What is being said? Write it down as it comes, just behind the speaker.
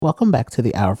Welcome back to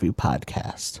the Our View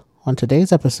podcast. On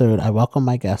today's episode, I welcome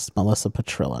my guest, Melissa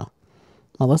Petrillo.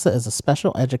 Melissa is a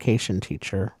special education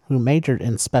teacher who majored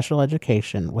in special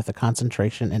education with a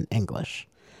concentration in English.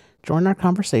 Join our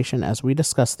conversation as we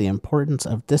discuss the importance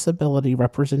of disability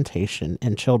representation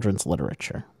in children's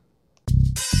literature.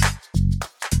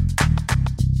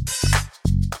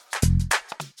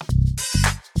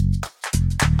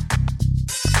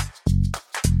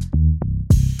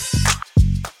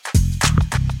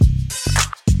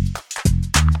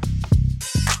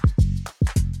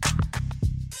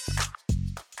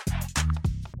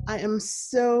 I am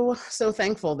so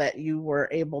thankful that you were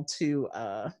able to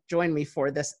join me for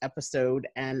this episode,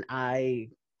 and I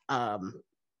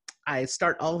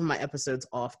start all of my episodes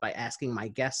off by asking my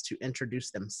guests to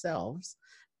introduce themselves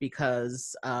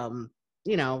because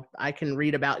I can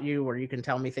read about you or you can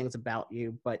tell me things about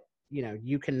you, but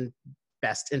you can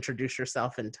best introduce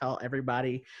yourself and tell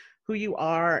everybody who you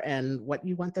are and what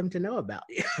you want them to know about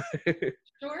you.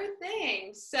 Sure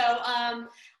thing.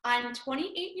 I'm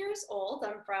 28 years old.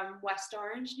 I'm from West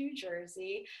Orange, New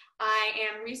Jersey. I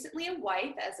am recently a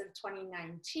wife as of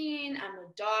 2019. I'm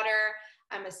a daughter.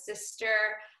 I'm a sister.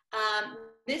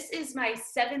 This is my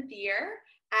 7th year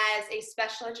as a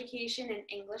special education and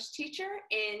English teacher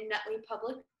in Nutley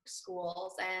Public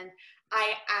Schools, and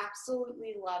I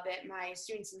absolutely love it. My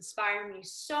students inspire me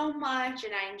so much,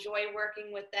 and I enjoy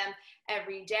working with them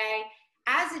every day.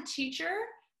 As a teacher,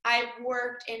 I've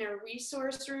worked in a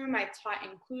resource room. I've taught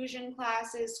inclusion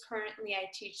classes. Currently,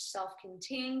 I teach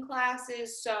self-contained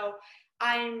classes. So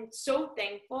I'm so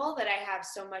thankful that I have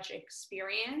so much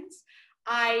experience.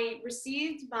 I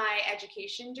received my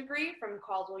education degree from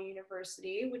Caldwell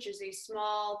University, which is a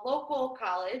small local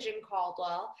college in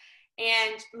Caldwell.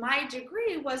 And my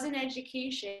degree was in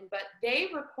education, but they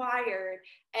required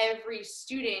every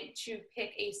student to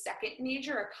pick a second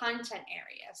major, a content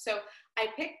area. So I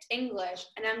picked English,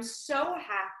 and I'm so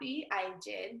happy I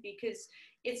did because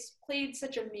it's played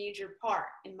such a major part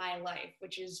in my life,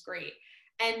 which is great.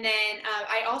 And then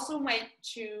I also went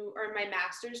to earn my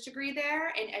master's degree there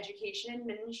in education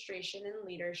administration and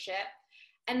leadership.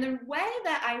 And the way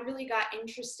that I really got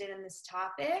interested in this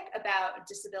topic about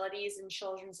disabilities in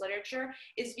children's literature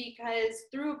is because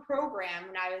through a program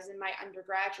when I was in my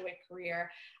undergraduate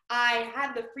career, I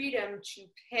had the freedom to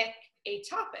pick a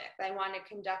topic that I want to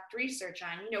conduct research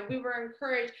on. We were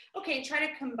encouraged, okay, try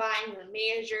to combine your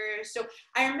majors. So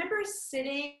I remember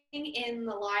sitting in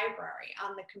the library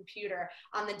on the computer,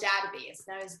 on the database,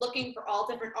 and I was looking for all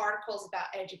different articles about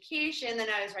education. Then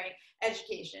I was writing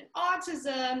education,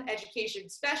 autism, education,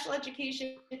 special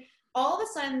education. All of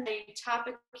a sudden, the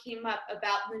topic came up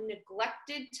about the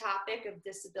neglected topic of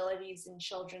disabilities in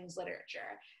children's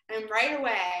literature. And right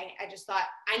away, I just thought,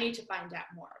 I need to find out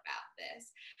more about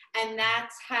this. And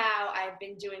that's how I've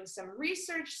been doing some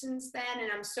research since then.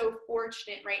 And I'm so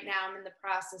fortunate right now. I'm in the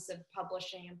process of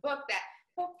publishing a book that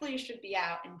hopefully should be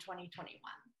out in 2021.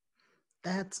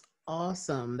 That's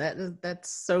awesome. That's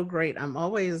so great. I'm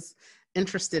always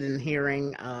interested in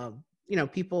hearing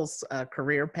people's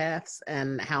career paths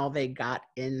and how they got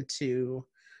into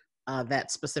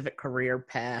that specific career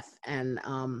path. And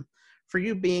for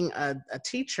you being a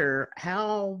teacher,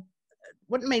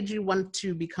 what made you want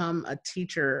to become a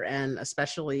teacher, and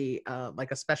especially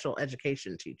like a special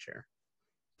education teacher?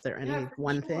 Is there any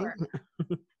one thing?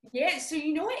 Yeah, so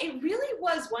you know what? It really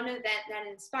was one of that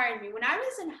inspired me. When I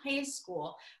was in high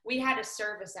school, we had a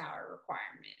service hour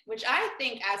requirement, which I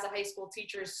think as a high school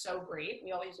teacher is so great.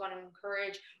 We always want to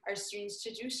encourage our students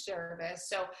to do service.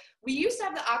 So we used to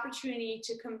have the opportunity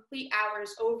to complete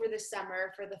hours over the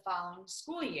summer for the following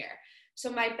school year. So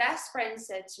my best friend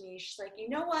said to me, she's like, you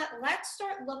know what? Let's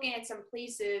start looking at some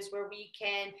places where we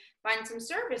can find some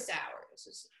service hours.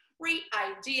 It's a great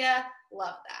idea.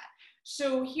 Love that.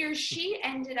 So here she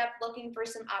ended up looking for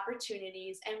some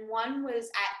opportunities, and one was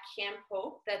at Camp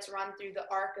Hope that's run through the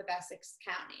Arc of Essex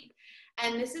County.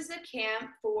 And this is a camp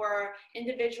for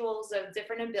individuals of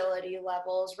different ability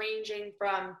levels, ranging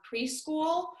from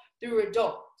preschool through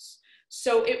adults.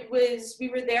 So we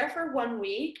were there for 1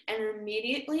 week, and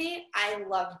immediately I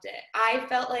loved it. I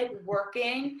felt like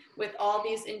working with all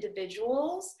these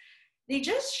individuals, they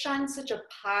just shine such a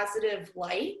positive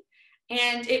light.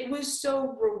 And it was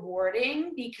so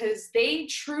rewarding because they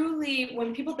truly,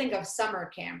 when people think of summer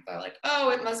camp, they're like,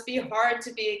 oh, it must be hard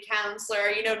to be a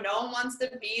counselor. No one wants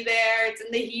to be there. It's in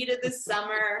the heat of the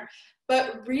summer.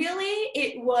 But really,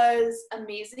 it was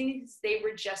amazing because they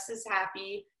were just as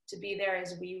happy to be there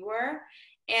as we were.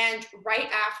 And right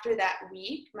after that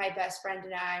week, my best friend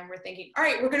and I were thinking, all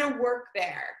right, we're going to work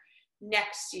there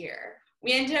next year.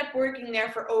 we ended up working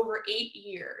there for over 8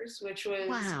 years, which was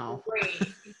Wow.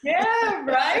 great. Yeah,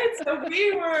 right? So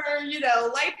we were,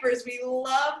 lifers. We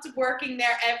loved working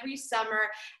there every summer.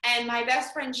 And my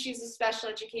best friend, she's a special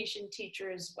education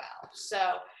teacher as well.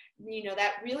 So,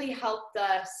 that really helped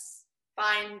us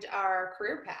find our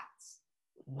career paths.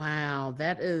 Wow.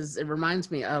 It reminds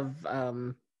me of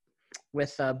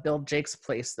with Bill Jake's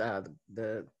place,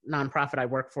 the nonprofit I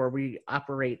work for. We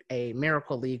operate a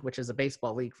Miracle League, which is a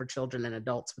baseball league for children and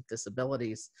adults with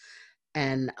disabilities.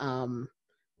 And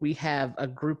we have a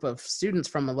group of students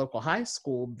from a local high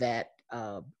school that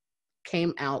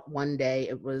came out one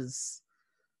day.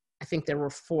 I think there were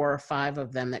 4 or 5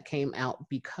 of them that came out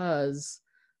because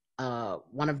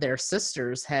one of their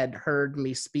sisters had heard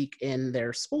me speak in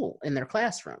their school, in their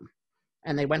classroom.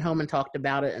 And they went home and talked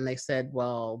about it, and they said,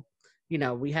 well,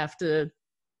 we have to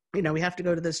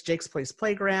go to this Jake's Place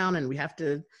playground, and we have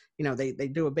to, they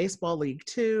do a baseball league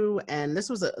too. And this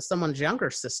was someone's younger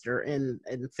sister in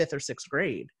 5th or 6th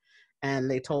grade.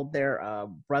 And they told their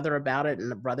brother about it,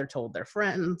 and the brother told their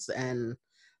friends, and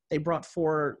they brought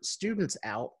 4 students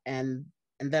out. And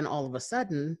then all of a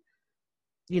sudden,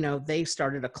 they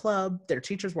started a club. Their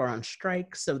teachers were on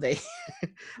strike, so they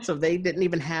so they didn't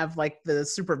even have like the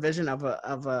supervision of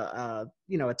a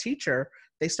teacher.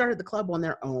 They started the club on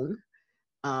their own.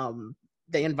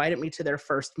 They invited me to their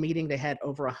first meeting. They had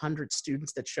over 100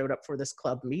 students that showed up for this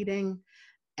club meeting.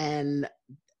 And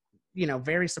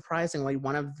very surprisingly,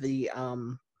 one of the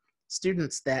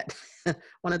students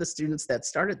that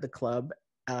started the club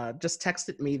just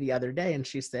texted me the other day, and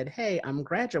she said, "Hey, I'm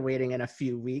graduating in a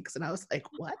few weeks." And I was like,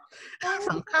 "What?"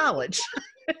 From college.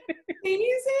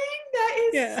 Amazing. That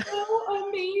is Yeah. so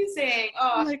amazing.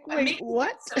 Oh, I'm like, wait,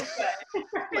 what? So good.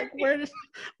 Like,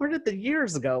 where did the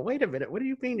years go? Wait a minute. What do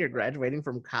you mean you're graduating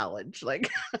from college? Like,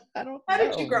 I don't How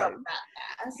know. did you grow up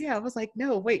that fast? Yeah, I was like,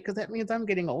 no, wait, because that means I'm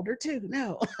getting older too.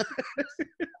 No.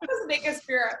 That doesn't make us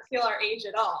feel our age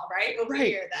at all, right? Over Right.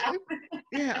 here, that.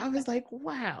 Yeah, I was like,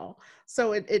 wow.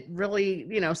 So it really,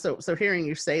 so hearing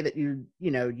you say that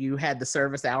you had the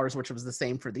service hours, which was the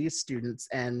same for these students,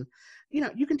 and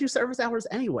you can do service hours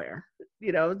anywhere.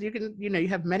 You can, you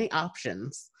have many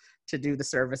options to do the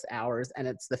service hours, and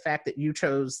it's the fact that you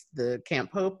chose the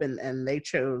Camp Hope, and they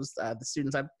chose the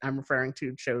students I'm referring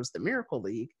to chose the Miracle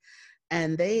League,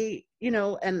 and they,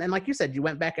 and like you said, you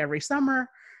went back every summer.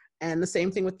 And the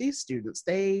same thing with these students.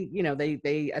 They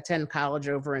attend college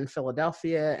over in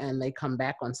Philadelphia, and they come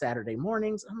back on Saturday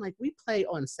mornings. I'm like, we play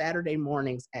on Saturday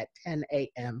mornings at 10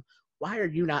 a.m. Why are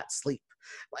you not asleep?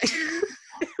 Like,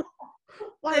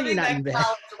 why are you not in bed?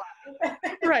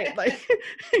 Right. Like,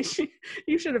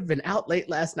 you should have been out late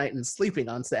last night and sleeping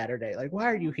on Saturday. Like, why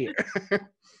are you here?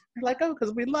 They're like, oh,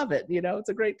 because we love it. It's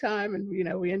a great time, and,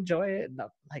 we enjoy it. And I'm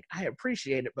like, I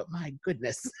appreciate it, but my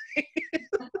goodness.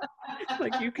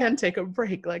 Like, you can take a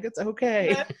break. Like, it's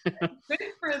okay. Good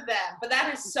for them. But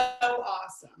that is so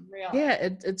awesome, really. Yeah,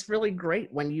 it's really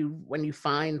great when you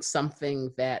find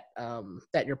something that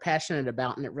that you're passionate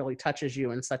about, and it really touches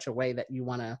you in such a way that you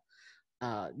want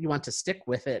to stick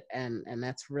with it, and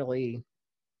really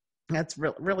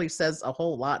says a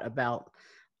whole lot about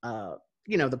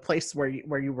the place where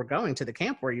you were going, to the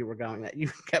camp where you were going, that you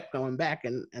kept going back,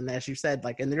 and as you said,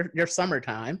 like in your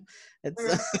summertime, it's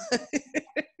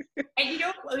and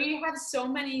we have so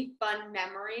many fun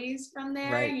memories from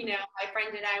there. Right. My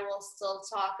friend and I will still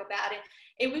talk about it.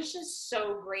 It was just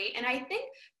so great. And I think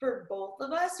for both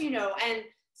of us, and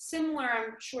similar,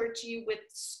 I'm sure, to you with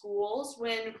schools,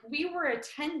 when we were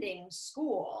attending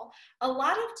school, a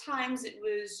lot of times it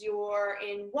was you're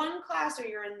in one class or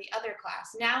you're in the other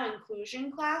class. Now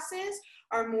inclusion classes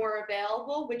are more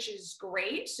available, which is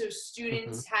great. So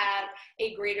students have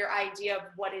a greater idea of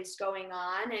what is going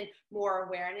on and more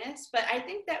awareness. But I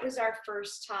think that was our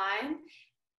first time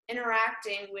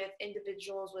interacting with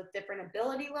individuals with different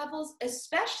ability levels,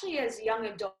 especially as young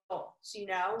adults.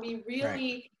 We really...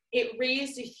 Right. It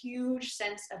raised a huge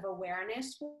sense of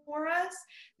awareness for us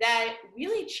that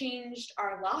really changed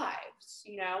our lives.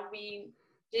 We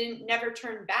never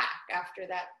turn back after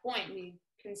that point. We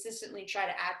consistently try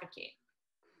to advocate.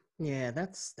 Yeah,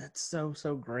 that's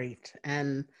so great.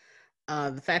 And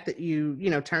the fact that you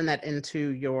turn that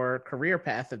into your career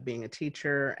path of being a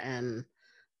teacher, and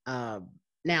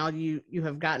now you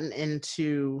have gotten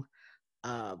into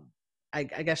I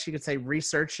guess you could say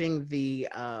researching the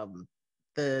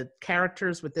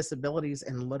characters with disabilities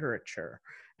in literature.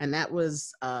 And that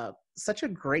was such a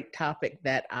great topic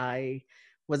that I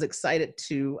was excited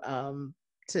to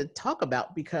talk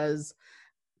about, because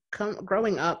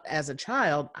growing up as a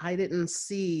child, I didn't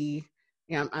see,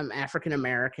 I'm African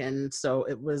American, so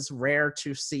it was rare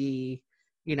to see,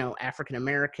 African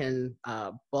American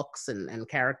books and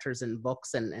characters in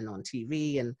books and on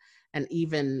TV, and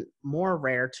even more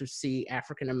rare to see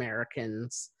African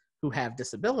Americans who have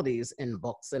disabilities in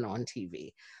books and on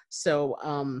TV. So,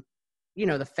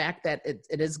 the fact that it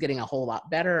is getting a whole lot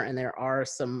better, and there are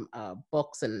some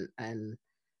books and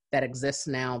that exist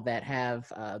now that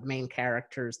have main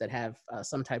characters that have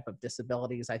some type of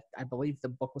disabilities. I believe the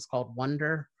book was called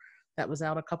Wonder, that was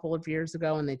out a couple of years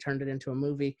ago, and they turned it into a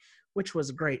movie, which was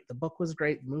great. The book was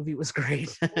great. The movie was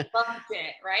great. Loved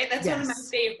it, right? That's one of my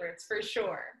favorites for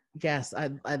sure. Yes,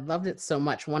 I loved it so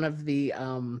much. One of the,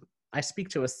 I speak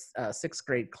to a sixth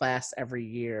grade class every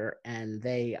year, and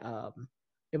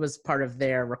it was part of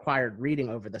their required reading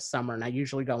over the summer, and I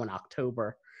usually go in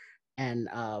October. And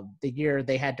the year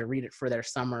they had to read it for their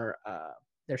summer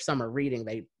reading,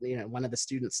 one of the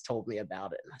students told me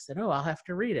about it, and I said, "Oh, I'll have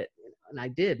to read it," and I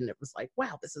did, and it was like,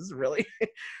 wow, this is a really,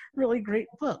 really great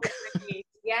book.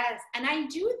 Yes, and I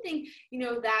do think,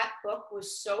 that book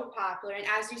was so popular, and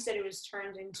as you said, it was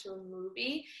turned into a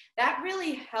movie. That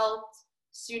really helped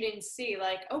students see,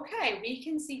 like, okay, we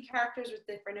can see characters with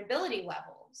different ability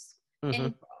levels in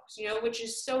books, which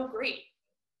is so great.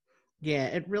 Yeah,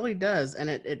 it really does, and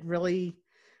it really,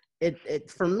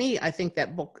 for me, I think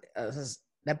that book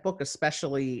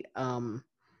especially,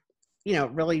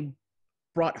 really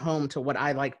brought home to what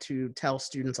I like to tell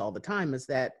students all the time, is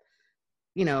that,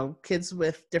 kids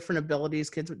with different abilities,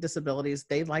 kids with disabilities,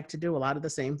 they like to do a lot of the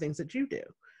same things that you do.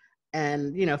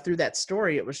 And, through that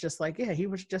story, it was just like, yeah, he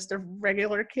was just a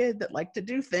regular kid that liked to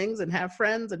do things and have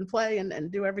friends and play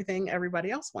and do everything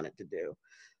everybody else wanted to do.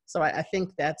 So I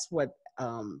think that's what,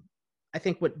 I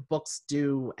think what books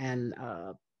do, and,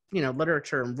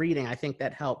 literature and reading, I think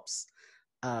that helps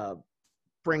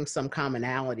bring some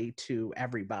commonality to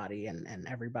everybody, and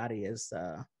everybody is,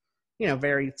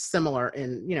 very similar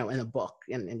in a book,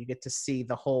 and you get to see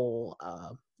the whole,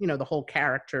 the whole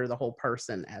character, the whole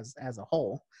person as a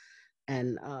whole.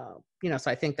 And, so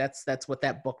I think that's what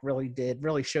that book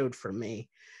really showed for me.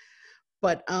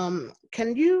 But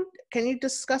can you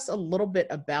discuss a little bit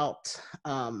about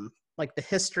like the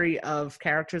history of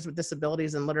characters with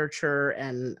disabilities in literature,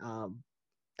 and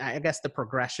I guess the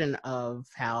progression of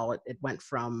how it went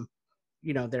from,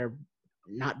 there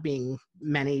not being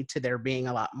many to there being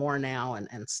a lot more now,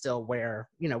 and still where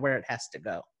it has to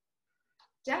go?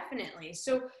 Definitely.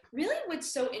 So really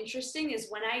what's so interesting is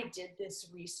when I did this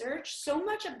research, so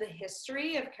much of the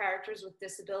history of characters with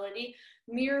disability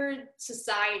mirrored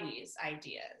society's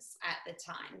ideas at the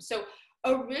time. So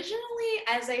originally,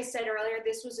 as I said earlier,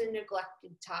 this was a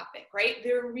neglected topic, right?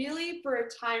 There really, for a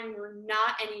time, were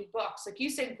not any books. Like you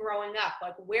said, growing up,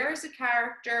 like, where is a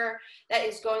character that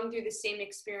is going through the same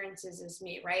experiences as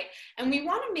me, right? And we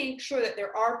want to make sure that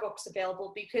there are books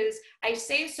available, because I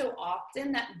say so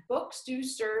often that books do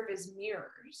serve as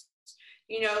mirrors.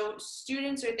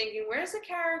 Students are thinking, where's a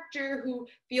character who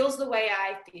feels the way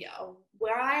I feel?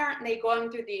 Why aren't they going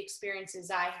through the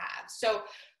experiences I have? So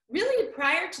really,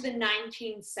 prior to the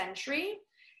 19th century,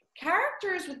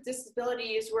 characters with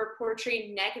disabilities were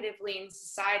portrayed negatively in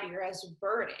society or as a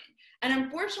burden. And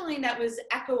unfortunately, that was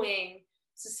echoing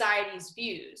society's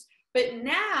views. But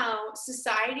now,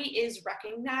 society is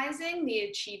recognizing the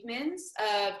achievements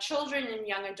of children and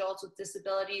young adults with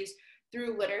disabilities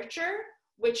through literature,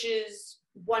 which is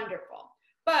wonderful.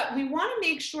 But we want to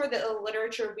make sure that the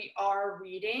literature we are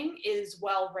reading is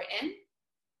well written.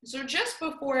 So just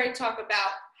before I talk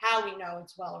about how we know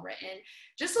it's well written,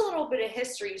 just a little bit of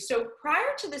history. So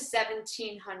prior to the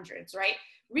 1700s, right,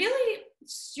 really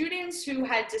students who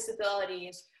had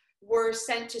disabilities were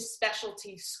sent to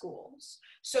specialty schools.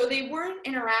 So they weren't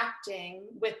interacting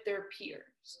with their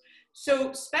peers.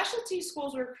 So specialty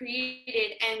schools were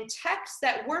created, and texts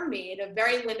that were made, a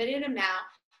very limited amount,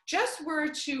 just were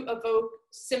to evoke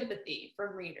sympathy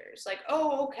from readers. Like,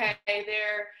 oh, okay,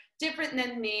 they're different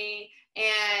than me,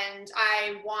 and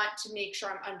I want to make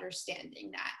sure I'm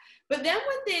understanding that. But then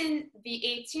within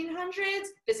the 1800s,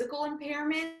 physical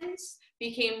impairments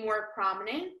became more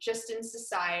prominent just in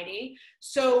society.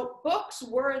 So books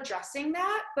were addressing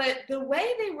that, but the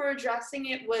way they were addressing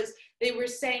it was they were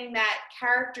saying that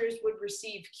characters would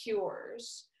receive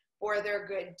cures for their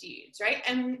good deeds, right?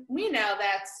 And we know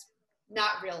that's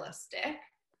not realistic.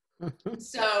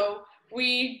 So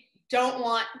we don't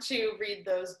want to read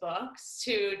those books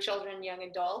to children, young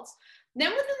adults.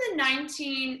 Then within the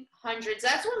 1900s,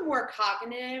 that's when more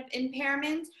cognitive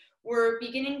impairments were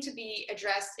beginning to be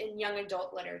addressed in young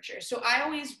adult literature. So I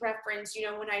always reference,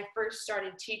 when I first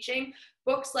started teaching,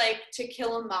 books like To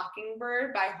Kill a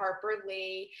Mockingbird by Harper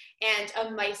Lee and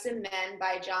Of Mice and Men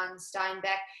by John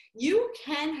Steinbeck, you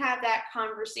can have that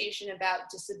conversation about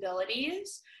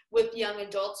disabilities with young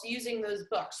adults using those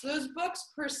books. Those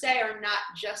books per se are not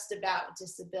just about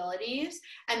disabilities,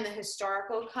 and the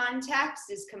historical context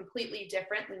is completely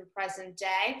different than present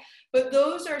day. But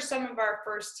those are some of our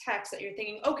first texts that you're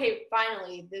thinking, okay,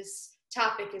 finally, this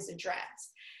topic is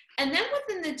addressed. And then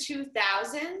within the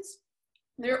 2000s,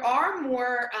 there are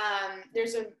more,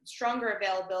 there's a stronger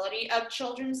availability of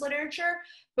children's literature,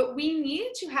 but we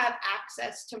need to have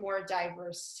access to more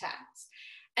diverse texts.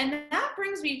 And that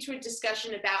brings me to a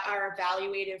discussion about our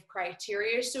evaluative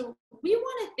criteria. So we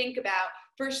want to think about,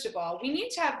 first of all, we need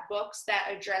to have books that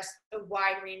address a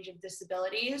wide range of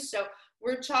disabilities. So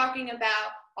we're talking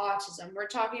about autism, we're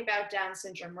talking about Down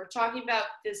syndrome, we're talking about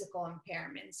physical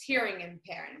impairments, hearing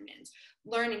impairments,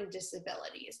 learning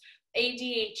disabilities,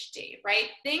 ADHD, right?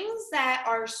 Things that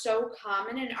are so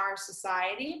common in our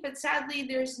society, but sadly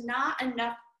there's not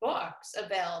enough books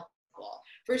available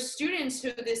for students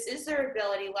who this is their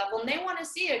ability level and they want to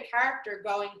see a character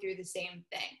going through the same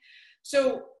thing.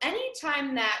 So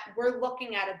anytime that we're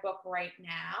looking at a book right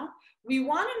now, we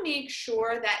want to make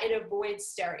sure that it avoids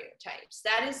stereotypes.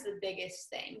 That is the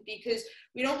biggest thing, because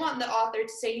we don't want the author to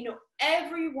say, you know,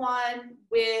 everyone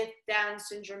with Down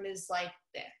syndrome is like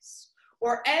this,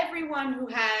 or everyone who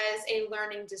has a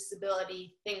learning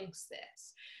disability thinks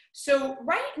this. So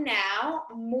right now,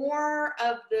 more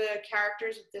of the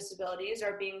characters with disabilities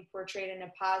are being portrayed in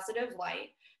a positive light,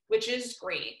 which is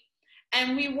great.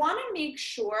 And we want to make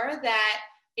sure that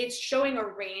it's showing a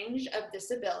range of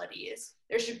disabilities.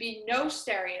 There should be no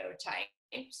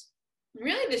stereotypes.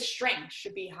 Really, the strengths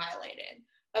should be highlighted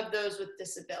of those with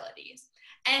disabilities.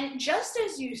 And just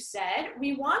as you said,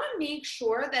 we want to make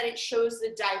sure that it shows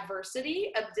the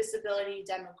diversity of disability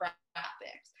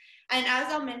demographics. And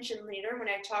as I'll mention later when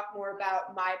I talk more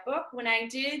about my book, when I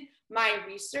did my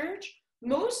research,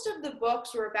 most of the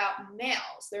books were about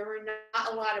males. There were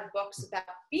not a lot of books about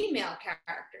female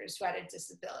characters who had a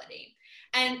disability.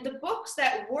 And the books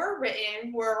that were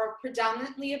written were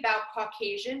predominantly about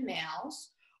Caucasian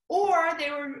males, or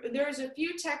there's a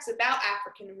few texts about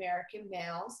African American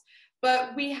males,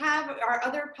 but we have our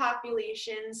other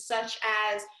populations, such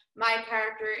as my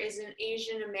character is an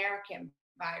Asian American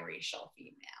biracial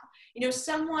female. You know,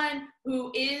 someone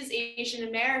who is Asian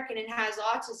American and has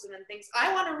autism and thinks,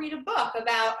 I want to read a book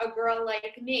about a girl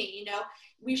like me. You know,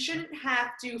 we shouldn't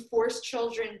have to force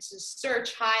children to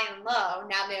search high and low.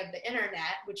 Now they have the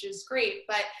internet, which is great,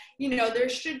 but, you know, there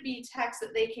should be texts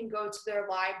that they can go to their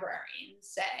library and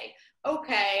say,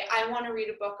 okay, I want to read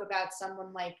a book about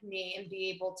someone like me, and be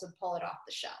able to pull it off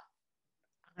the shelf.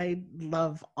 I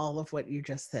love all of what you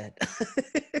just said.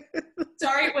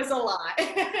 Sorry, it was a lot.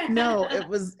 No, it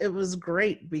was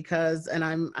great, because, and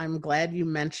I'm glad you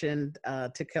mentioned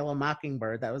To Kill a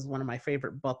Mockingbird. That was one of my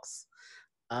favorite books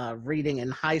reading in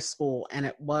high school, and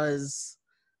it was,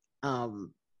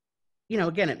 you know,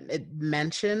 again, it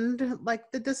mentioned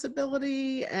like the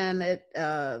disability, and it,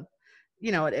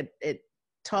 you know, it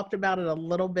talked about it a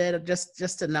little bit,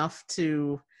 just enough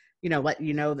to, you know, let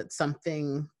you know that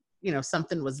something, you know,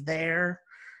 something was there.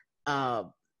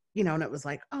 You know, and it was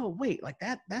like, oh wait, like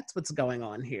that's what's going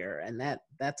on here. And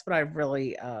that's what I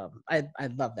really, I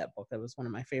love that book. That was one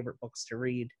of my favorite books to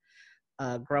read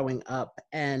growing up.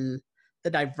 And the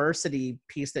diversity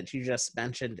piece that you just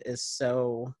mentioned is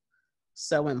so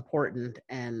important.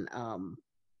 And,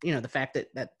 you know, the fact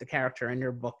that the character in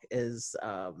your book is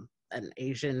an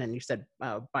Asian, and you said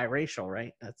biracial,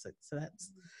 right? That's it. So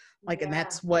that's like, yeah. And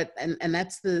that's what, and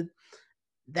that's the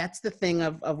thing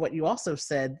of what you also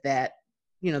said, that,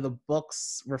 you know, the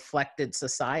books reflected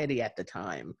society at the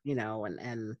time, you know,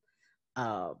 and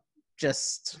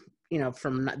just, you know,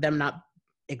 from them not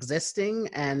existing,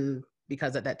 and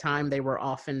because at that time they were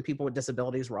often, people with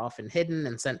disabilities were often hidden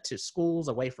and sent to schools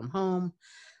away from home,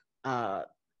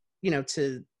 you know,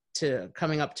 to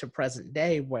coming up to present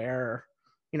day, where,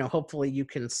 you know, hopefully you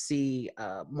can see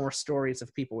more stories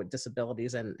of people with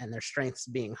disabilities and their strengths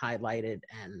being highlighted,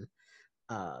 and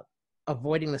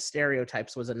avoiding the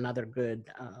stereotypes was another good,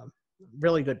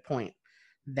 really good point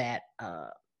that,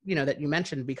 you know, that you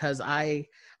mentioned, because I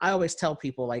always tell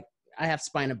people, like, I have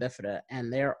spina bifida,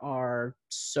 and there are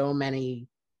so many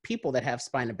people that have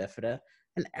spina bifida,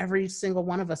 and every single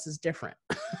one of us is different.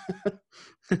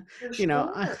 You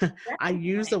know, I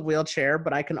use a wheelchair,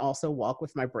 but I can also walk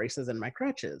with my braces and my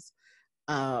crutches.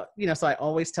 You know, so I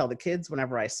always tell the kids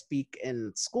whenever I speak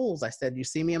in schools, I said, you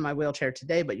see me in my wheelchair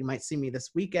today, but you might see me this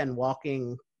weekend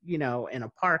walking, you know, in a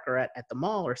park or at the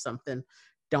mall or something.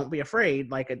 don't be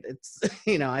afraid. Like it's,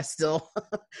 you know, I still,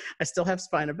 I still have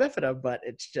spina bifida, but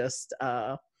it's just,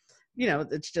 you know,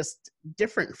 it's just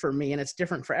different for me, and it's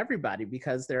different for everybody,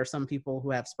 because there are some people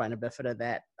who have spina bifida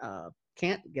that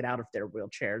can't get out of their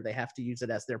wheelchair. They have to use it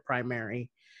as their primary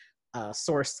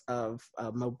source of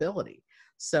mobility.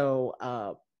 So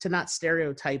to not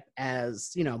stereotype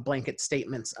as, you know, blanket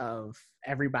statements of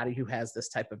everybody who has this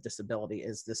type of disability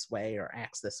is this way or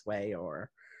acts this way, or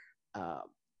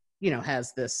you know,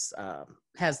 has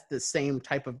the same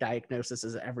type of diagnosis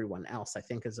as everyone else, I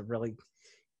think is a really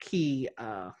key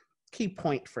key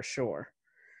point for sure.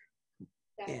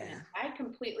 Definitely. Yeah. I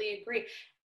completely agree.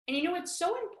 And you know, it's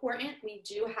so important we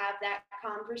do have that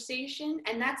conversation.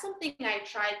 And that's something I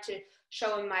tried to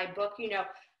show in my book. You know,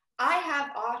 I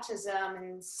have autism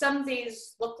and some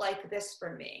days look like this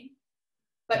for me.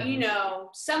 But you know,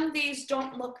 some days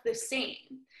don't look the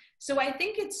same. So I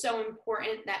think it's so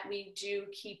important that we do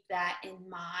keep that in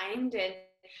mind. And,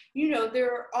 you know,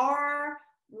 there are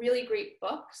really great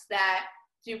books that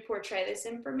do portray this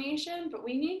information, but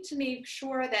we need to make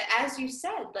sure that, as you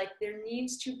said, like there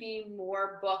needs to be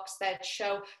more books that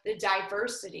show the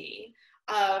diversity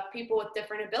of people with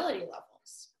different ability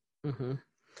levels. Mm-hmm.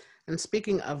 And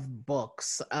speaking of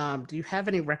books, do you have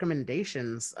any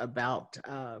recommendations about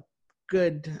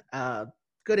good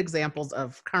good examples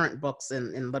of current books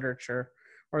in literature,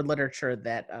 or literature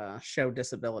that show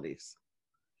disabilities?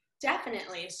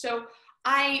 Definitely. So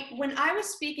when I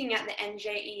was speaking at the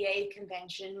NJEA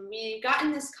convention, we got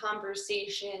in this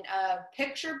conversation of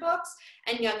picture books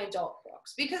and young adult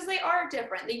books, because they are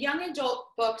different. The young adult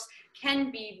books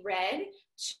can be read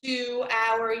to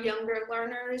our younger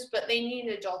learners, but they need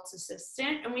an adult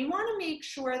assistant. And we want to make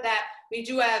sure that we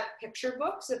do have picture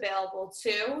books available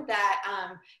too,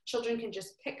 that children can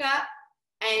just pick up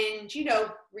and, you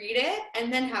know, read it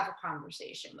and then have a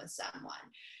conversation with someone.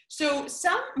 So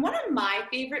one of my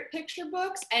favorite picture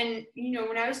books, and, you know,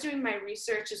 when I was doing my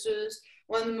research, this was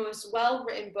one of the most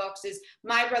well-written books, is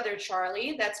My Brother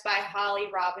Charlie. That's by Holly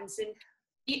Robinson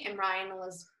Peete and Ryan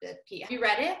Elizabeth Peete. Have you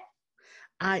read it?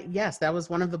 Yes, that was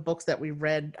one of the books that we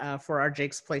read for our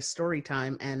Jake's Place story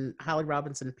time, and Holly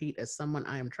Robinson Peete is someone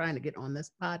I am trying to get on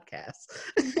this podcast.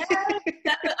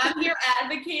 Yes, I'm here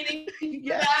advocating for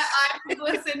Yes. that. I was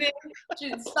listening.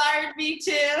 She inspired me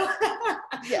too.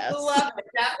 Yes. Love it.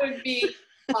 That would be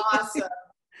awesome.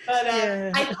 But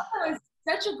Yeah. I thought that was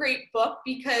such a great book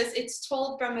because it's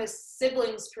told from a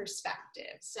sibling's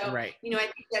perspective. So, Right. you know, I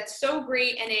think that's so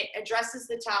great, and it addresses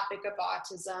the topic of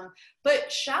autism.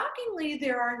 But shockingly,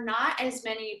 there are not as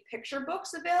many picture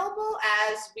books available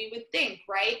as we would think,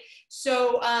 right?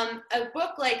 So a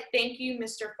book like Thank You,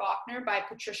 Mr. Faulkner by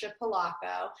Patricia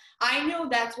Polacco, I know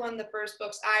that's one of the first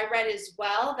books I read as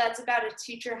well. That's about a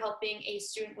teacher helping a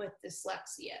student with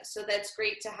dyslexia. So that's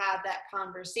great to have that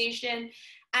conversation.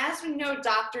 As we know,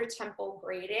 Dr. Temple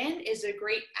Grandin is a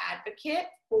great advocate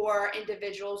for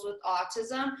individuals with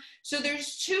autism. So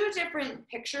there's two different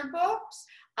picture books.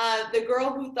 The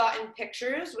Girl Who Thought in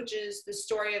Pictures, which is the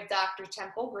story of Dr.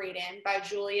 Temple Grandin by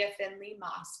Julia Finley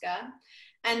Mosca.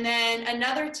 And then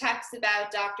another text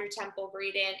about Dr. Temple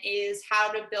Grandin is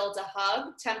How to Build a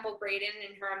Hug, Temple Grandin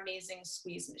and Her Amazing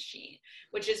Squeeze Machine,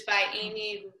 which is by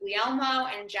Amy Guglielmo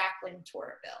and Jacqueline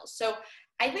Torville. So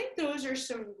I think those are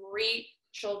some great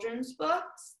children's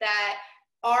books that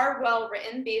are well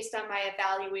written based on my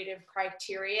evaluative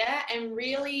criteria, and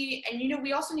really, and you know,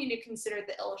 we also need to consider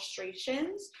the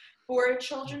illustrations for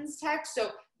children's text.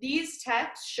 So these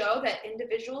texts show that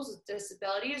individuals with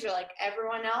disabilities are like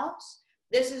everyone else.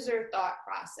 This is their thought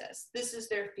process. This is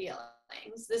their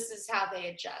feelings. This is how they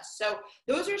adjust. So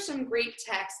those are some great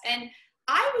texts. And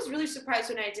I was really surprised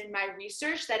when I did my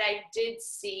research that I did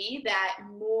see that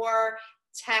more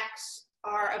texts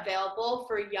are available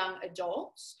for young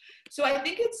adults. So I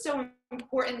think it's so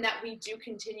important that we do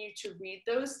continue to read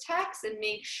those texts and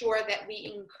make sure that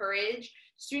we encourage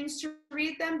students to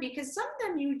read them, because some of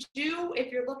them you do,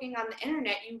 if you're looking on the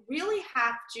internet, you really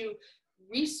have to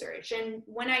research. And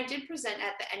when I did present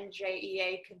at the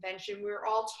NJEA convention, we were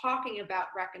all talking about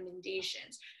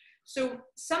recommendations. So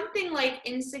something like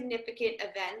Insignificant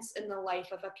Events in the Life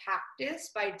of a Cactus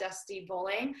by Dusty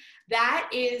Bulling, that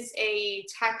is a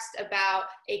text about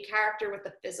a character with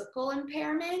a physical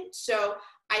impairment. So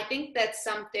I think that's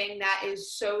something that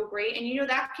is so great. And, you know,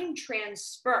 that can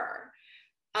transfer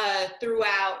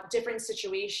throughout different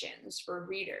situations for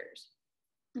readers.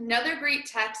 Another great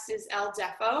text is El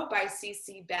Deafo by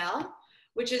C.C. Bell,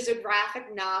 which is a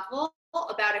graphic novel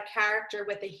about a character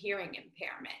with a hearing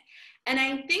impairment. And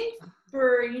I think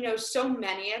for, you know, so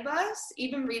many of us,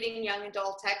 even reading young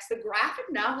adult texts, the graphic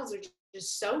novels are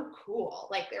just so cool.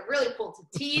 Like they're really cool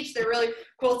to teach. They're really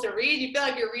cool to read. You feel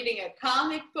like you're reading a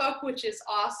comic book, which is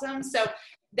awesome. So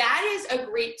that is a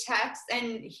great text.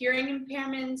 And hearing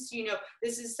impairments, you know,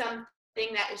 this is something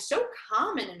that is so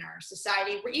common in our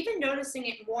society. We're even noticing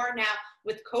it more now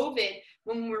with COVID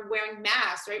when we're wearing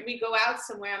masks, right? We go out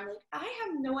somewhere, I'm like, I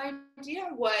have no idea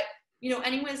what, you know,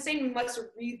 anyone is saying. We must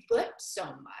read lips so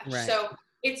much. Right. So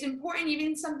it's important,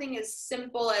 even something as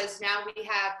simple as now we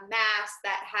have masks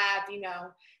that have, you know,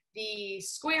 the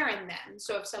square in them.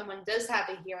 So if someone does have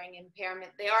a hearing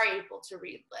impairment, they are able to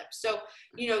read lips. So,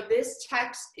 you know, this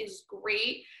text is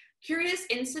great. Curious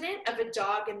Incident of a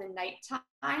Dog in the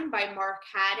Nighttime by Mark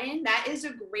Haddon. That is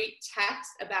a great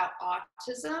text about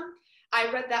autism. I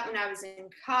read that when I was in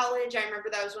college. I remember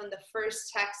that was one of the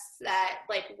first texts that,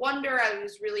 like Wonder, I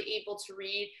was really able to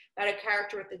read about a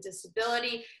character with a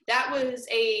disability. That was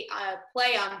a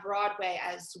play on Broadway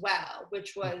as well,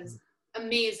 which was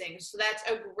amazing. So that's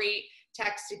a great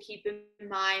text to keep in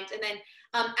mind. And then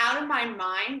Out of My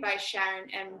Mind by Sharon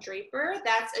M. Draper.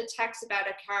 That's a text about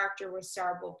a character with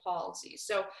cerebral palsy.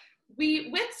 So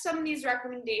with some of these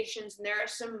recommendations, and there are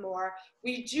some more,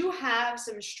 we do have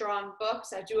some strong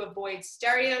books that do avoid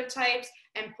stereotypes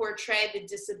and portray the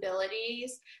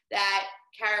disabilities that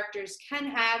characters can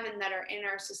have and that are in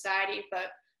our society,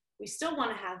 but we still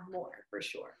want to have more, for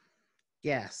sure.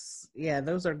 Yes. Yeah,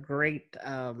 those are great,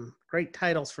 great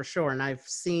titles for sure. And I've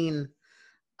seen,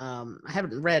 I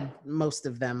haven't read most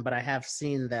of them, but I have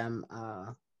seen them,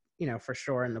 you know, for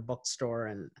sure in the bookstore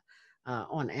and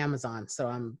on Amazon. So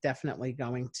I'm definitely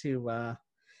going to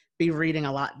be reading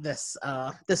a lot this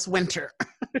winter.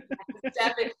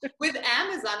 Definitely. With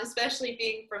Amazon, especially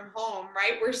being from home,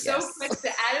 right? We're so quick to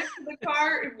add it to the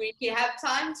cart. If we can have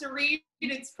time to read,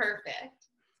 it's perfect.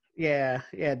 Yeah,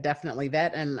 definitely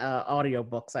that, and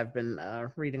audiobooks. I've been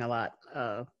reading a lot,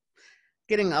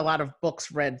 getting a lot of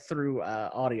books read through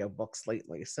audiobooks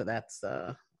lately. So that's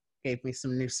gave me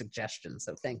some new suggestions.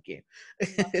 So thank you.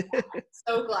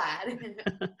 So glad.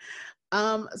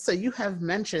 So you have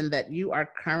mentioned that you are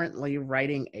currently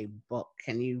writing a book.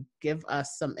 Can you give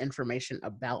us some information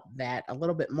about that? A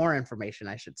little bit more information,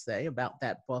 I should say, about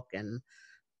that book, and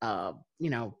you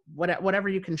know, whatever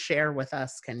you can share with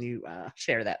us. Can you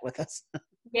share that with us?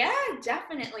 Yeah,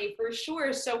 definitely, for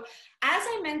sure. So as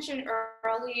I mentioned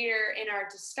earlier in our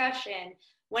discussion,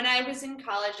 when I was in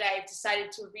college, I decided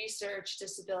to research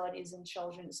disabilities in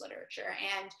children's literature.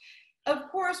 And of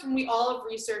course, when we all have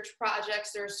research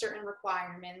projects, there are certain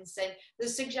requirements. And the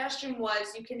suggestion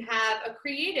was you can have a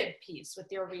creative piece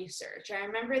with your research. I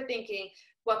remember thinking,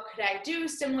 what could I do?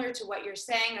 Similar to what you're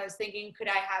saying, I was thinking, could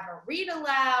I have a read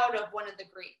aloud of one of the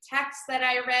great texts that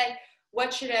I read?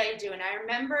 What should I do? And I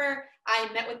remember I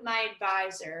met with my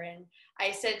advisor and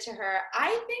I said to her, I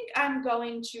think I'm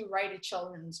going to write a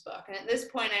children's book. And at this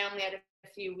point, I only had a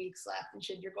few weeks left. And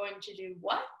she said, you're going to do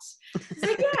what? I was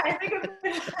like, yeah, I think I'm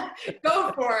going to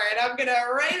go for it. I'm going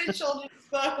to write a children's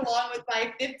book along with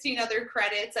my 15 other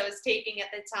credits I was taking at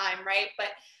the time, right? But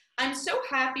I'm so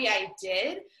happy I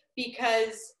did,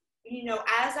 because you know,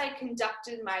 as I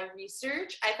conducted my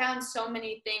research, I found so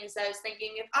many things that I was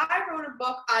thinking, if I wrote a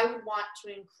book, I would want to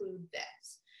include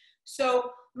this. So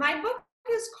my book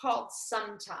is called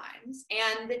Sometimes,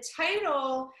 and the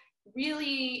title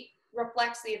really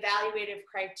reflects the evaluative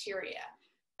criteria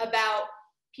about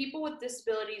people with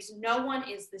disabilities. No one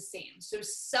is the same. So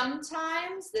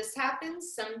sometimes this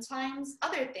happens, sometimes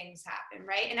other things happen,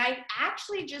 right? And I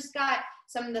actually just got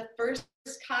some of the first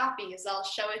copies. I'll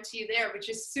show it to you there, which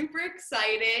is super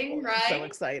exciting, right? So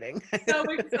exciting. So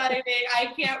exciting.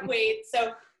 I can't wait.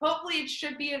 So hopefully it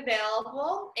should be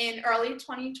available in early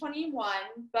 2021.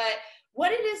 But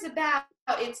what it is about,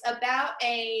 it's about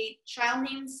a child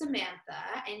named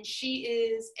Samantha, and she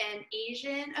is an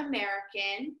Asian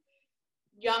American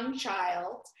young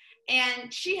child,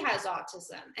 and she has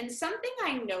autism. And something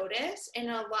I noticed in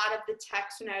a lot of the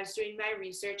texts when I was doing my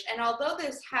research, and although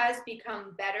this has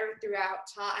become better throughout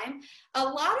time, a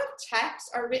lot of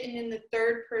texts are written in the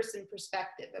third person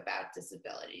perspective about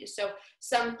disabilities. So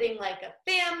something like a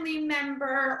family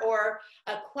member or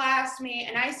a classmate.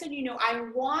 And I said, you know, I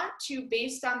want to,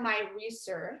 based on my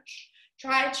research,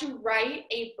 try to write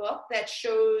a book that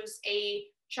shows a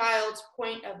child's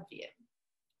point of view.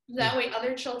 That way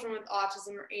other children with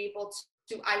autism are able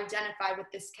to identify with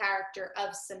this character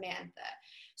of Samantha.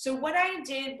 So what I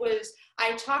did was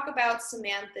I talk about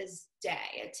Samantha's day,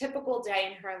 a typical day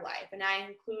in her life, and I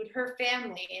include her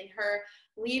family and her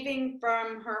leaving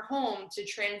from her home to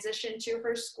transition to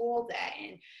her school day,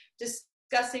 and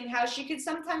discussing how she could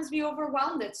sometimes be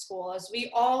overwhelmed at school, as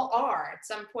we all are at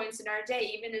some points in our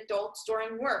day. Even adults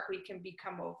during work, we can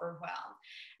become overwhelmed.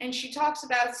 And she talks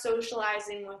about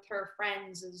socializing with her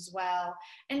friends as well,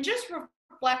 and just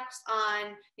reflects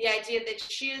on the idea that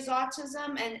she has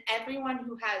autism, and everyone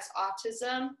who has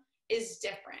autism is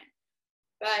different,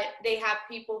 but they have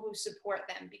people who support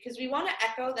them. Because we want to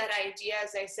echo that idea,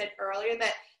 as I said earlier,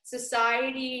 that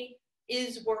society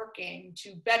is working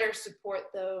to better support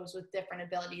those with different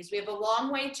abilities. We have a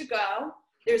long way to go.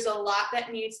 There's a lot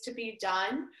that needs to be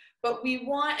done, but we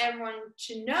want everyone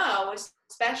to know,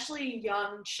 especially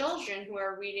young children who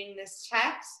are reading this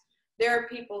text, there are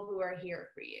people who are here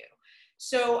for you.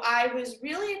 So I was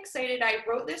really excited. I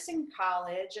wrote this in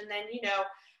college, and then,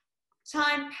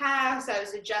 time passed. I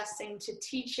was adjusting to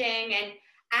teaching, and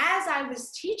as I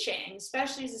was teaching,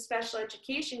 especially as a special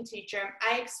education teacher,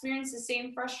 I experienced the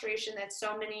same frustration that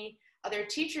so many other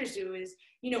teachers do is,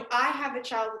 I have a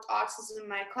child with autism in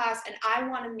my class, and I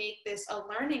want to make this a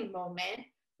learning moment,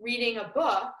 reading a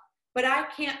book, but I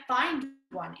can't find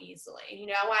one easily.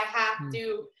 I have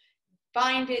to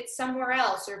find it somewhere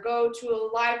else or go to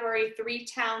a library 3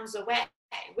 towns away,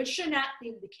 which should not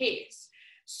be the case.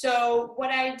 So what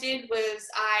I did was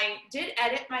I did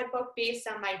edit my book based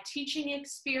on my teaching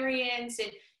experience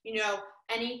and,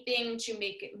 anything to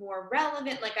make it more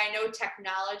relevant. Like, I know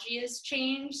technology has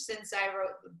changed since I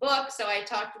wrote the book, so I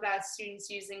talked about students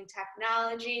using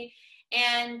technology.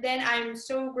 And then I'm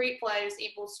so grateful I was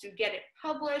able to get it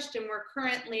published, and we're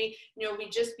currently, we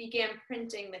just began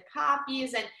printing the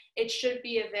copies, and it should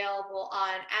be available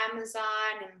on Amazon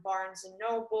and Barnes and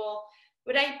Noble.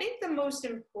 But I think the most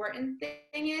important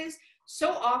thing is,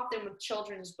 so often with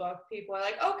children's book, people are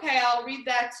like, okay, I'll read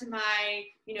that to my,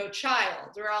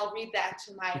 child, or I'll read that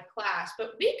to my class.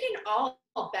 But we can all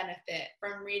benefit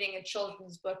from reading a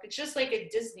children's book. It's just like a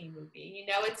Disney movie,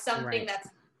 it's something that's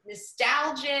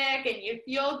nostalgic and you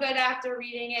feel good after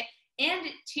reading it, and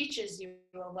it teaches you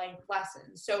a life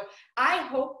lesson. So I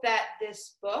hope that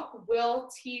this book will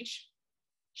teach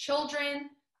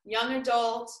children, young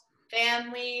adults,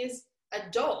 families,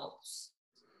 adults,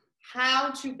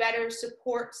 how to better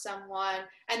support someone.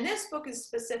 And this book is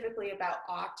specifically about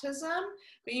autism,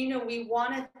 but we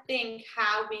want to think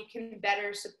how we can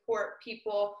better support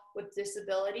people with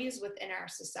disabilities within our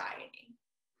society.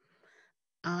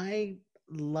 I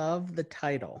love the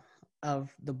title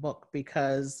of the book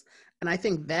because, and I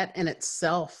think that in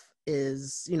itself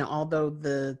is, although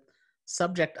the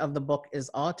subject of the book is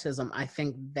autism, I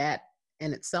think that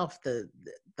in itself, the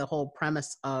whole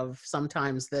premise of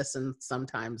sometimes this and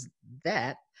sometimes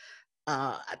that,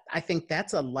 I think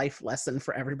that's a life lesson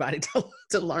for everybody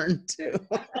to learn too.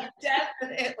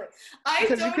 Definitely. I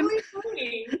totally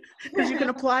agree. Because you can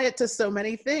apply it to so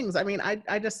many things. I mean,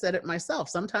 I just said it myself.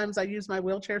 Sometimes I use my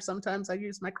wheelchair, sometimes I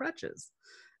use my crutches,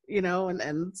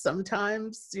 and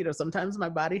sometimes, sometimes my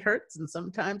body hurts and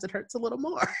sometimes it hurts a little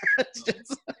more. It's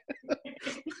just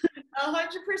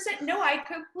 100%. No, I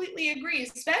completely agree,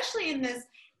 especially in this,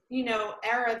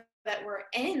 era that we're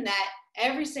in, that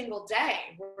every single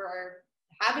day we're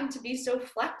having to be so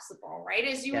flexible, right?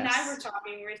 As you and I were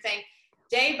talking, we were saying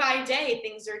day by day,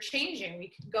 things are changing. We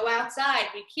can go outside,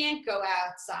 we can't go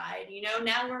outside,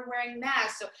 now we're wearing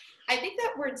masks. So I think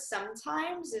that word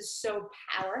sometimes is so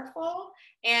powerful,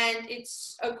 and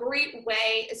it's a great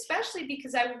way, especially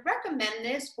because I would recommend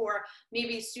this for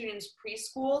maybe students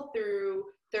preschool through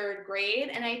 3rd grade.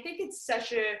 And I think it's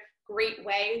such a great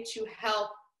way to help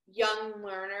young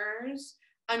learners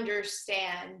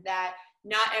understand that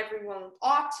not everyone with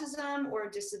autism or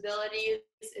disabilities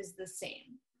is the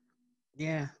same.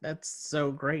 Yeah, that's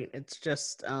so great. It's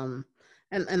just, and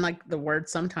like the word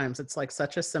sometimes, it's like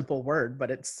such a simple word, but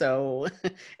it's so,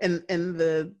 in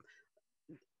the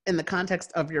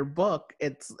context of your book,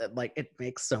 it's like, it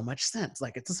makes so much sense.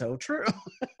 Like, it's so true.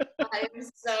 I am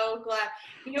so glad.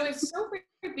 It's so great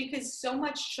because so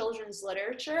much children's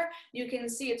literature, you can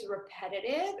see it's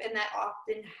repetitive, and that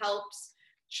often helps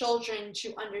children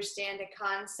to understand a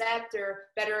concept or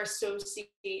better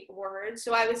associate words.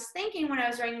 So I was thinking when I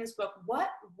was writing this book, what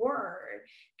word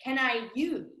can I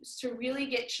use to really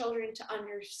get children to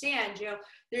understand?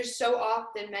 There's so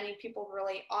often many people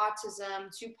relate autism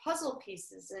to puzzle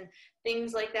pieces and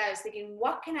things like that. I was thinking,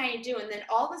 what can I do? And then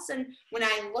all of a sudden, when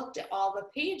I looked at all the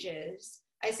pages,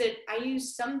 I said, I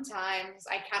use sometimes.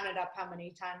 I counted up how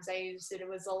many times I used it. It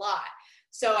was a lot.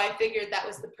 So I figured that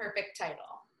was the perfect title.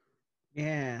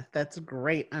 Yeah, that's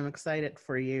great. I'm excited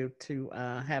for you to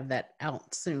have that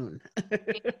out soon.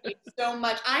 Thank you so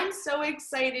much. I'm so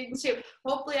excited too.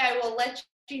 Hopefully I will let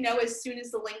you know as soon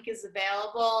as the link is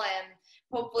available. And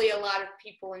hopefully a lot of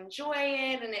people enjoy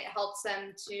it and it helps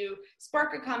them to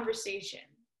spark a conversation.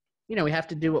 We have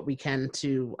to do what we can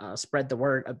to spread the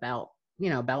word about,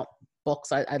 about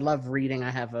books. I love reading. I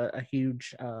have a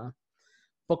huge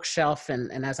bookshelf.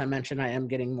 And as I mentioned, I am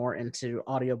getting more into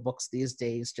audiobooks these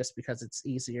days just because it's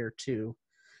easier to,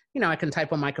 I can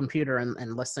type on my computer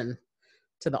and listen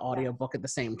to the audiobook at the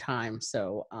same time.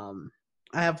 So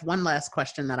I have one last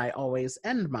question that I always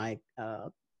end my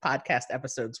podcast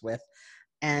episodes with.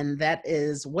 And that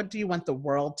is, what do you want the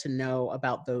world to know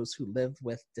about those who live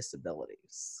with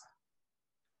disabilities?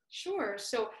 Sure.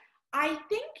 So I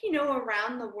think,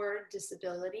 around the word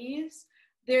disabilities,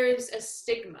 there's a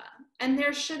stigma, and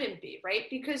there shouldn't be, right?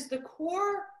 Because the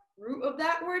core root of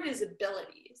that word is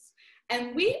abilities.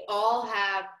 And we all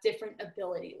have different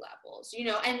ability levels,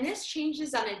 and this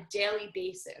changes on a daily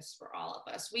basis for all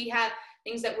of us. We have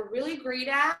things that we're really great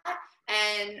at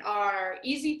and are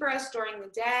easy for us during the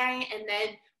day. And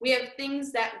then we have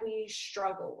things that we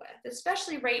struggle with,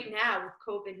 especially right now with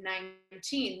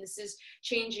COVID-19. This is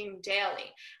changing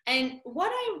daily. And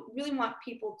what I really want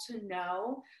people to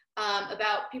know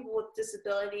about people with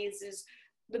disabilities is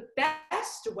the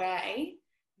best way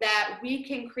that we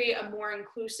can create a more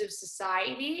inclusive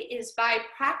society is by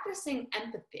practicing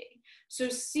empathy. So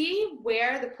see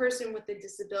where the person with the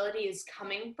disability is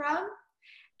coming from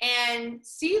and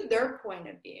see their point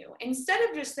of view instead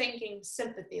of just thinking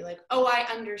sympathy, like, oh, I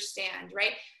understand,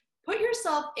 right? Put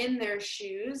yourself in their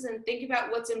shoes and think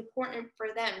about what's important for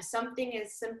them. Something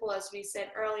as simple as we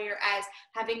said earlier as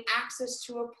having access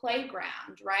to a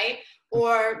playground, right?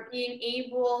 Or being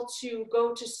able to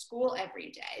go to school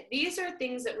every day. These are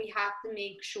things that we have to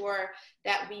make sure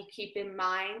that we keep in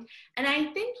mind. And I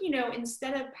think,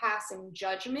 instead of passing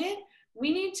judgment,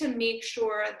 we need to make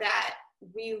sure that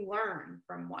we learn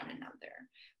from one another.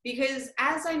 Because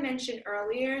as I mentioned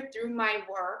earlier, through my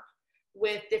work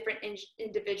with different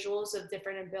individuals of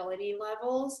different ability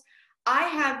levels, I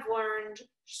have learned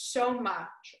so much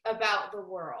about the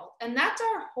world. And that's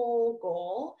our whole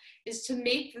goal, is to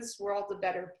make this world a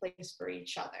better place for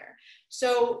each other.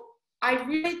 So I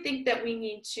really think that we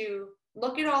need to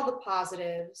look at all the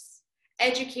positives,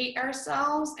 educate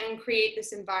ourselves, and create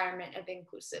this environment of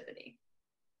inclusivity.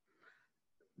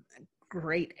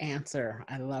 Great answer.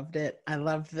 I loved it. I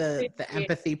loved the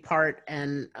empathy part,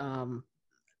 and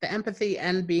the empathy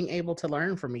and being able to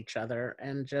learn from each other,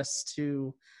 and just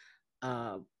to,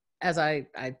 as I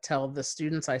tell the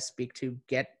students I speak to,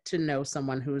 get to know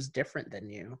someone who is different than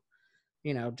you.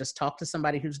 Just talk to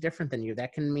somebody who's different than you.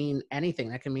 That can mean anything.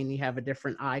 That can mean you have a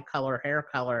different eye color, hair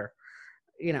color,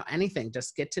 anything.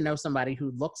 Just get to know somebody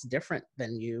who looks different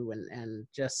than you, and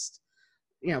just,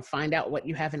 find out what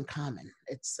you have in common.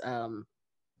 It's, and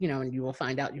you will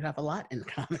find out you have a lot in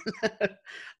common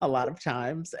a lot of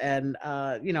times, and,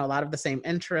 a lot of the same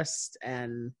interests,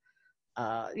 and,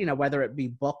 whether it be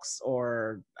books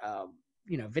or,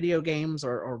 video games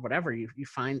or whatever, you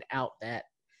find out that,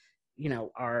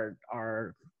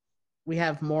 we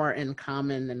have more in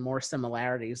common and more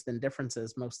similarities than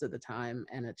differences most of the time.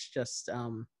 And it's just,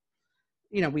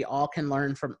 we all can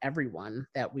learn from everyone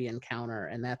that we encounter.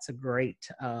 And that's a great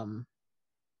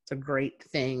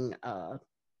thing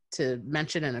to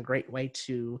mention, and a great way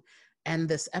to end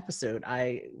this episode.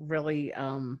 I really,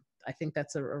 I think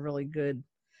that's a really good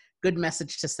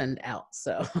message to send out.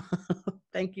 So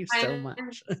thank you so much.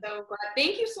 I'm so glad.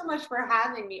 Thank you so much for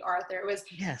having me, Arthur. It was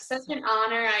such an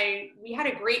honor. We had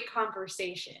a great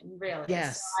conversation, really.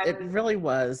 Yes, it really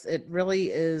was. It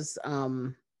really is,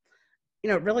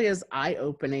 it really is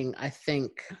eye-opening, I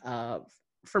think,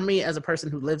 for me as a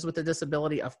person who lives with a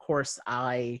disability. Of course,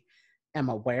 I am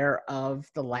aware of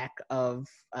the lack of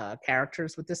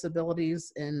characters with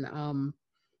disabilities in,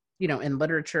 in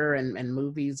literature and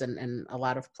movies and a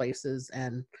lot of places.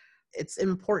 And it's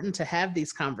important to have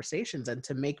these conversations and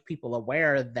to make people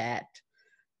aware that,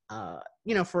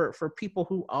 for people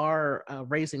who are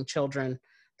raising children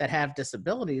that have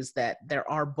disabilities, that there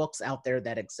are books out there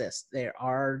that exist. There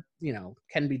are,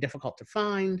 can be difficult to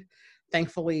find.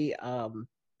 Thankfully,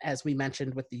 as we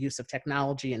mentioned, with the use of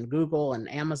technology and Google and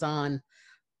Amazon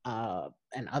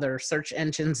and other search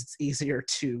engines, it's easier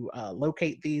to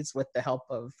locate these with the help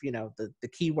of, the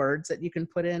keywords that you can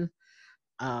put in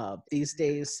these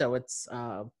days. So it's,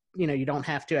 you don't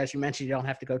have to, as you mentioned, you don't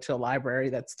have to go to a library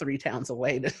that's 3 towns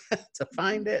away to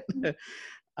find it.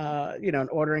 And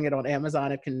ordering it on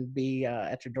Amazon, it can be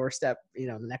at your doorstep,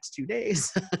 the next 2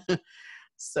 days.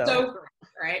 So great,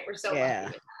 right? We're so lucky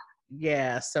with that.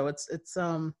 Yeah. So it's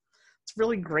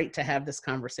really great to have this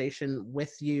conversation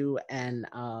with you, and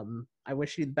I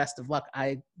wish you the best of luck.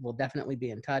 I will definitely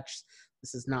be in touch.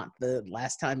 This is not the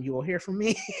last time you will hear from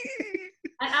me.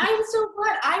 I'm so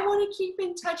glad. I want to keep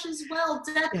in touch as well.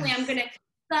 Definitely. Yes. I'm going to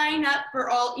sign up for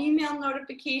all email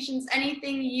notifications.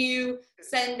 Anything you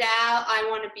send out, I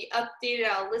want to be updated.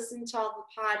 I'll listen to all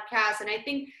the podcasts. And I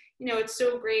think, it's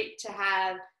so great to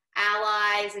have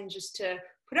allies and just to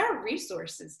put our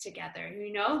resources together.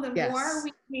 The Yes. more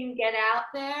we can get out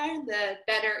there, the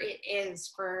better it is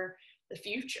for the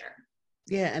future.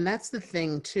 Yeah, and that's the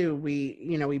thing too.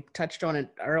 We touched on it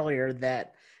earlier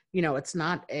that, it's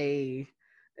not a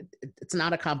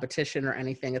competition or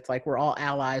anything. It's like we're all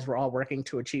allies. We're all working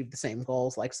to achieve the same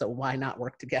goals. Like, so why not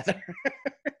work together?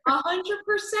 100%,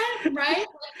 right?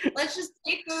 Let's just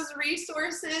take those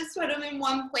resources, put them in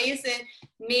one place, and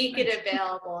make it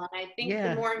available. And I think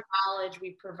the more knowledge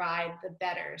we provide, the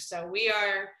better. So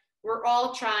we're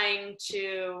all trying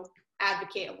to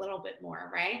advocate a little bit more,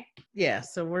 right? Yeah.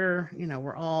 So we're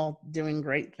all doing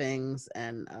great things,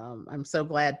 and I'm so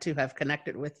glad to have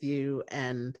connected with you.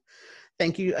 And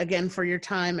thank you again for your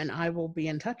time. And I will be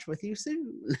in touch with you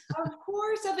soon. Of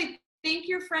course, I'll thank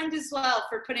your friend as well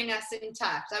for putting us in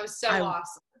touch. That was so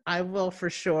awesome. I will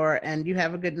for sure. And you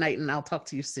have a good night, and I'll talk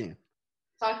to you soon.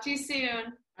 Talk to you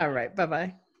soon. All right.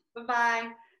 Bye-bye.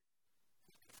 Bye-bye.